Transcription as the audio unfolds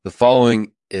The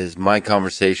following is my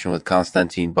conversation with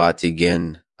Konstantin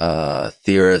Batygin, a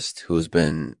theorist who's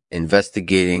been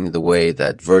investigating the way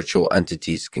that virtual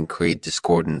entities can create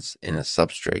discordance in a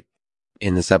substrate.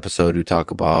 In this episode, we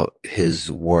talk about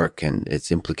his work and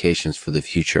its implications for the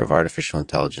future of artificial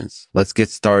intelligence. Let's get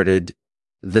started.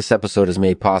 This episode is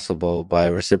made possible by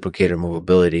Reciprocator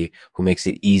Movability, who makes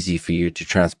it easy for you to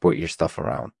transport your stuff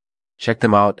around. Check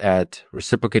them out at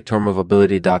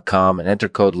reciprocatormovability.com and enter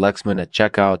code Lexman at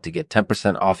checkout to get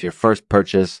 10% off your first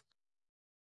purchase.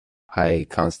 Hi,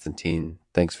 Konstantin.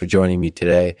 Thanks for joining me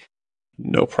today.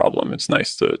 No problem. It's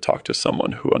nice to talk to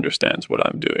someone who understands what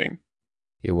I'm doing.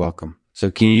 You're welcome.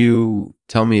 So can you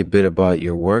tell me a bit about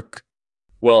your work?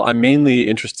 Well, I'm mainly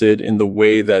interested in the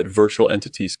way that virtual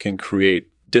entities can create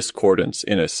discordance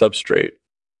in a substrate.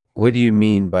 What do you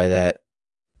mean by that?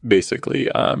 Basically,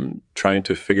 I'm trying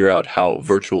to figure out how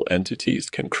virtual entities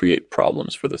can create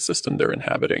problems for the system they're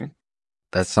inhabiting.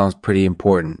 That sounds pretty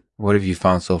important. What have you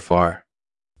found so far?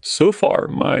 So far,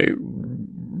 my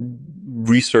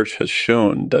research has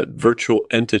shown that virtual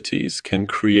entities can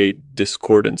create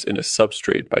discordance in a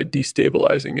substrate by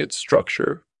destabilizing its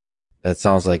structure. That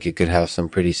sounds like it could have some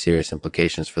pretty serious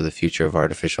implications for the future of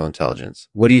artificial intelligence.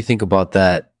 What do you think about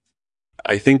that?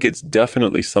 I think it's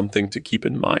definitely something to keep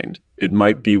in mind. It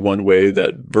might be one way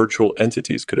that virtual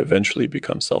entities could eventually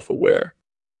become self-aware.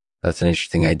 That's an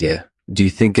interesting idea. Do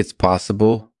you think it's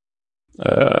possible?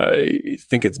 I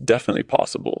think it's definitely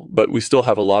possible, but we still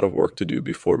have a lot of work to do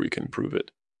before we can prove it.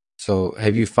 So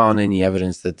have you found any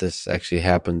evidence that this actually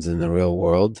happens in the real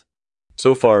world?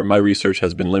 So far, my research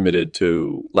has been limited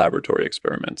to laboratory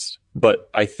experiments,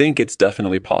 but I think it's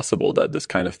definitely possible that this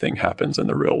kind of thing happens in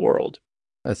the real world.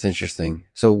 That's interesting.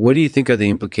 So what do you think are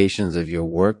the implications of your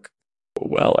work?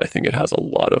 Well, I think it has a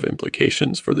lot of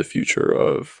implications for the future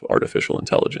of artificial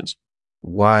intelligence.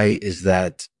 Why is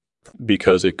that?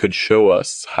 Because it could show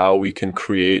us how we can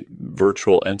create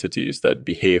virtual entities that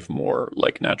behave more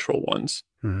like natural ones.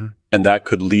 Mm-hmm. And that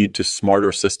could lead to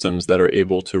smarter systems that are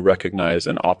able to recognize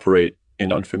and operate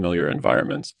in unfamiliar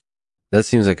environments. That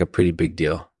seems like a pretty big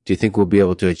deal. Do you think we'll be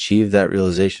able to achieve that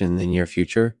realization in the near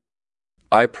future?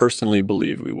 I personally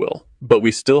believe we will, but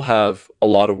we still have a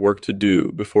lot of work to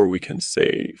do before we can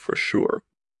say for sure.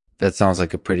 That sounds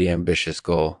like a pretty ambitious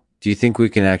goal. Do you think we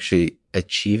can actually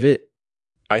achieve it?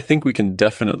 I think we can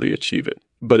definitely achieve it,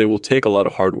 but it will take a lot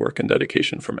of hard work and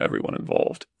dedication from everyone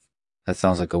involved. That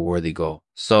sounds like a worthy goal.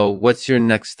 So what's your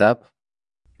next step?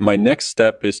 My next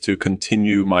step is to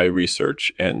continue my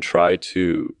research and try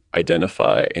to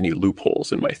identify any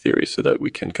loopholes in my theory so that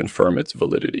we can confirm its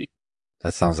validity.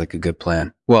 That sounds like a good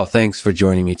plan. Well, thanks for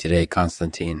joining me today,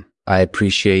 Konstantin. I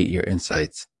appreciate your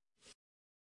insights.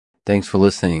 Thanks for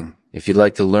listening. If you'd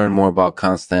like to learn more about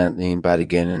Konstantin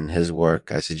Batygin and his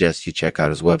work, I suggest you check out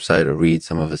his website or read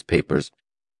some of his papers.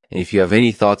 And if you have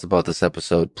any thoughts about this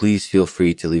episode, please feel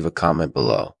free to leave a comment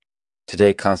below.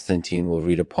 Today, Konstantin will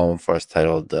read a poem for us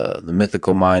titled The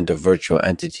Mythical Mind of Virtual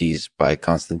Entities by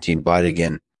Konstantin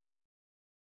Batygin.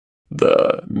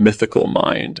 The mythical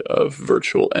mind of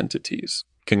virtual entities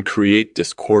can create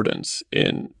discordance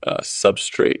in a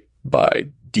substrate by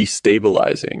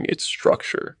destabilizing its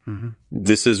structure. Mm-hmm.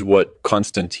 This is what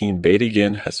Konstantin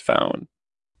Batygin has found,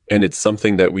 and it's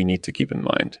something that we need to keep in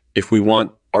mind. If we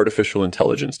want artificial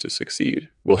intelligence to succeed,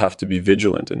 we'll have to be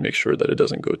vigilant and make sure that it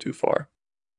doesn't go too far.